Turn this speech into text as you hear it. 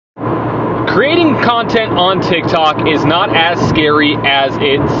Creating content on TikTok is not as scary as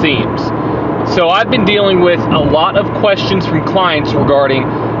it seems. So I've been dealing with a lot of questions from clients regarding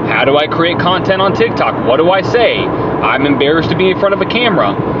how do I create content on TikTok? What do I say? I'm embarrassed to be in front of a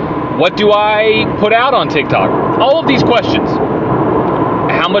camera. What do I put out on TikTok? All of these questions.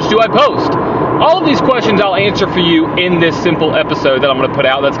 How much do I post? All of these questions I'll answer for you in this simple episode that I'm going to put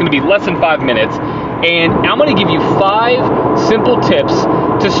out. That's going to be less than 5 minutes. And I'm going to give you 5 simple tips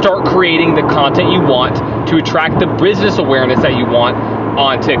to start creating the content you want to attract the business awareness that you want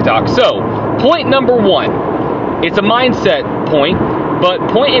on TikTok. So, point number 1, it's a mindset point,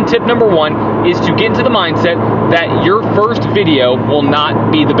 but point and tip number 1 is to get into the mindset that your first video will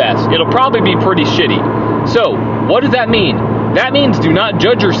not be the best. It'll probably be pretty shitty. So, what does that mean? That means do not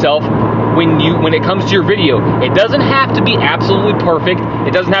judge yourself when it comes to your video. It doesn't have to be absolutely perfect.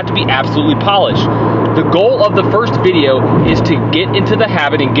 It doesn't have to be absolutely polished. The goal of the first video is to get into the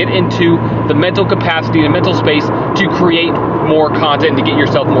habit and get into the mental capacity and mental space to create more content and to get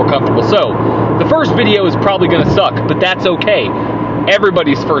yourself more comfortable. So, the first video is probably going to suck, but that's okay.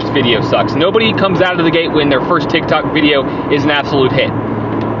 Everybody's first video sucks. Nobody comes out of the gate when their first TikTok video is an absolute hit.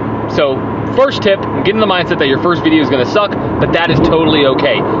 So, first tip, get in the mindset that your first video is going to suck, but that is totally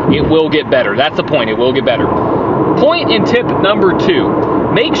okay. It will get better. That's the point. It will get better. Point and tip number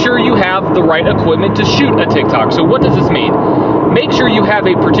 2, make sure you have the right equipment to shoot a TikTok. So what does this mean? Make sure you have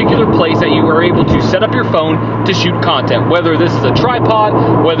a particular place that you are able to set up your phone to shoot content. Whether this is a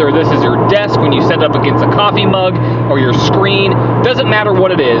tripod, whether this is your desk when you set it up against a coffee mug, or your screen, doesn't matter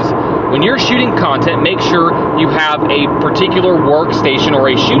what it is. When you're shooting content, make sure you have a particular workstation or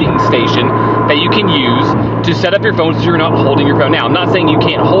a shooting station that you can use to set up your phone so you're not holding your phone. Now, I'm not saying you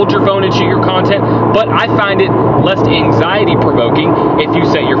can't hold your phone and shoot your content, but I find it less anxiety provoking if you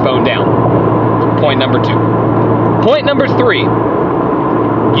set your phone down. Point number 2. Point number 3,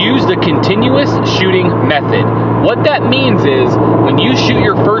 use the continuous shooting method. What that means is when you shoot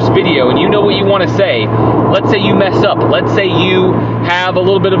your first video and you know what you want to say, let's say you mess up. Let's say you have a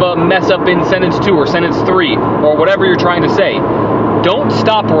little bit of a mess up in sentence 2 or sentence 3 or whatever you're trying to say. Don't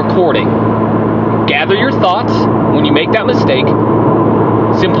stop recording. Gather your thoughts when you make that mistake.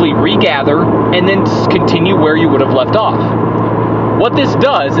 Simply regather and then continue where you would have left off. What this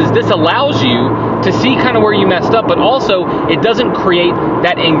does is this allows you to see kind of where you messed up, but also it doesn't create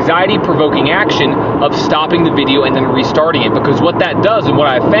that anxiety-provoking action of stopping the video and then restarting it, because what that does and what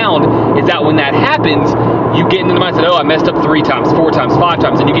I've found is that when that happens, you get into the mindset, oh, I messed up 3 times, 4 times, 5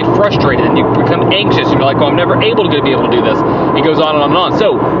 times, and you get frustrated and you become anxious and you're like, well, I'm never able to be able to do this. It goes on and on and on.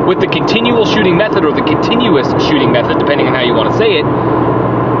 So with the continual shooting method or the continuous shooting method, depending on how you want to say it,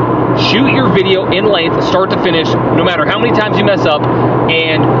 shoot your video in length, start to finish, no matter how many times you mess up.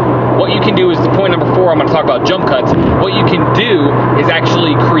 And what you can do is the point number 4, I'm going to talk about jump cuts. What you can do is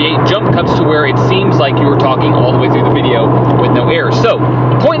actually create jump cuts to where it seems like you were talking all the way through the video with no errors. So,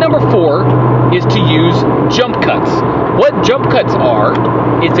 point number 4 is to use jump cuts. What jump cuts are,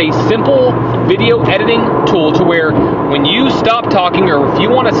 it's a simple video editing tool to where when you stop talking, or if you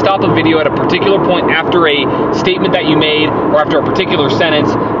want to stop a video at a particular point after a statement that you made, or after a particular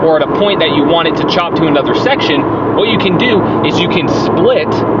sentence, or at a point that you want it to chop to another section, what you can do is you can split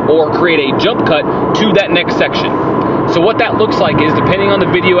or create a jump cut to that next section. So what that looks like is, depending on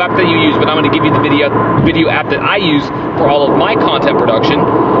the video app that you use, but I'm going to give you the video app that I use for all of my content production,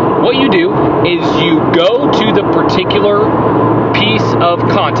 what you do is you go to the particular piece of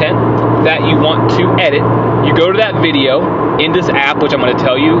content that you want to edit. You go to that video in this app, which I'm going to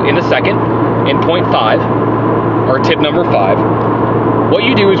tell you in a second, in point 5, or tip number 5. What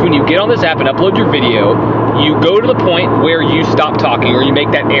you do is when you get on this app and upload your video, you go to the point where you stop talking or you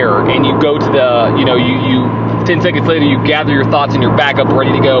make that error, and you go to the, you 10 seconds later, you gather your thoughts and you're back up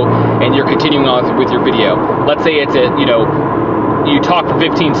ready to go, and you're continuing on with your video. Let's say it's you talk for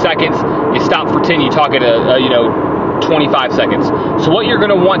 15 seconds, you stop for 10, you talk at 25 seconds. So what you're going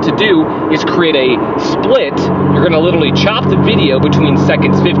to want to do is create a split. You're going to literally chop the video between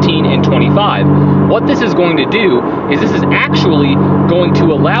seconds 15 and 25. What this is going to do is this is actually going to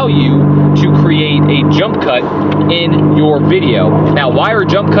allow you to create a jump cut in your video. Now, why are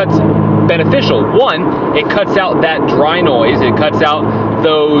jump cuts beneficial? 1, it cuts out that dry noise. It cuts out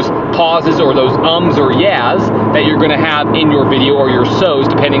those pauses or those ums or yas that you're going to have in your video, or your so's,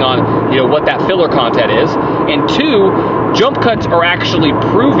 depending on what that filler content is. And 2, jump cuts are actually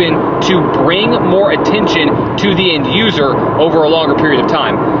proven to bring more attention to the end user over a longer period of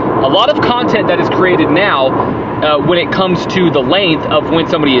time. A lot of content that is created now, when it comes to the length of when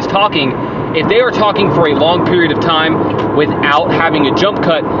somebody is talking, if they are talking for a long period of time without having a jump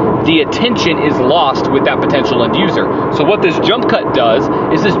cut, the attention is lost with that potential end user. So what this jump cut does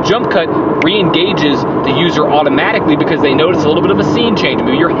is this jump cut re-engages the user automatically because they notice a little bit of a scene change.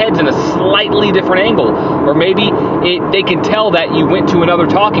 Maybe your head's in a slightly different angle, or maybe they can tell that you went to another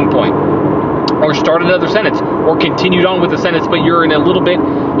talking point, or started another sentence, or continued on with the sentence, but you're in a little bit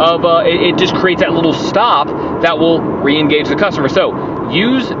of, it just creates that little stop that will re-engage the customer. So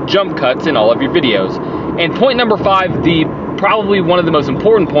use jump cuts in all of your videos. And point number 5, probably one of the most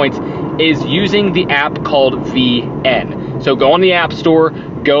important points, is using the app called VN. So go on the App Store,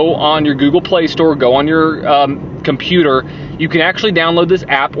 go on your Google Play Store, go on your computer. You can actually download this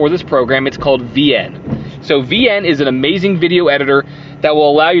app or this program. It's called VN. So VN is an amazing video editor that will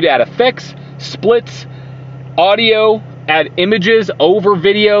allow you to add effects, splits, audio, add images over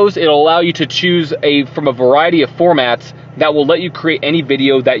videos. It'll allow you to choose from a variety of formats that will let you create any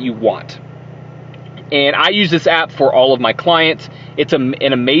video that you want. And I use this app for all of my clients. It's an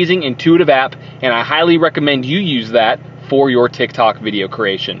amazing, intuitive app, and I highly recommend you use that for your TikTok video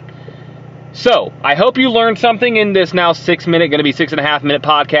creation. So, I hope you learned something in this now 6-minute, going to be 6.5-minute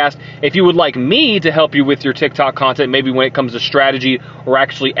podcast. If you would like me to help you with your TikTok content, maybe when it comes to strategy or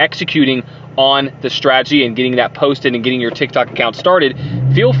actually executing on the strategy and getting that posted and getting your TikTok account started,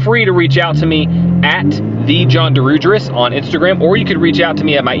 feel free to reach out to me at @TheJohnDeRudris on Instagram, or you could reach out to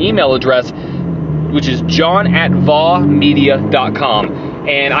me at my email address, which is john@vawmedia.com.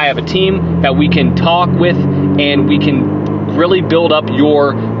 And I have a team that we can talk with, and we can really build up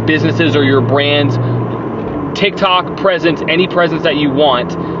your businesses or your brand's TikTok presence, any presence that you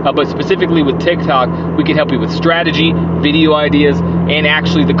want, but specifically with TikTok, we can help you with strategy, video ideas, and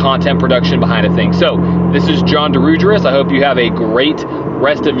actually the content production behind a thing. So this is John DeRudris. I hope you have a great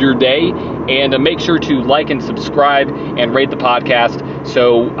rest of your day, and make sure to like and subscribe and rate the podcast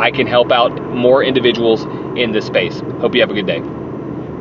so I can help out more individuals in this space. Hope you have a good day.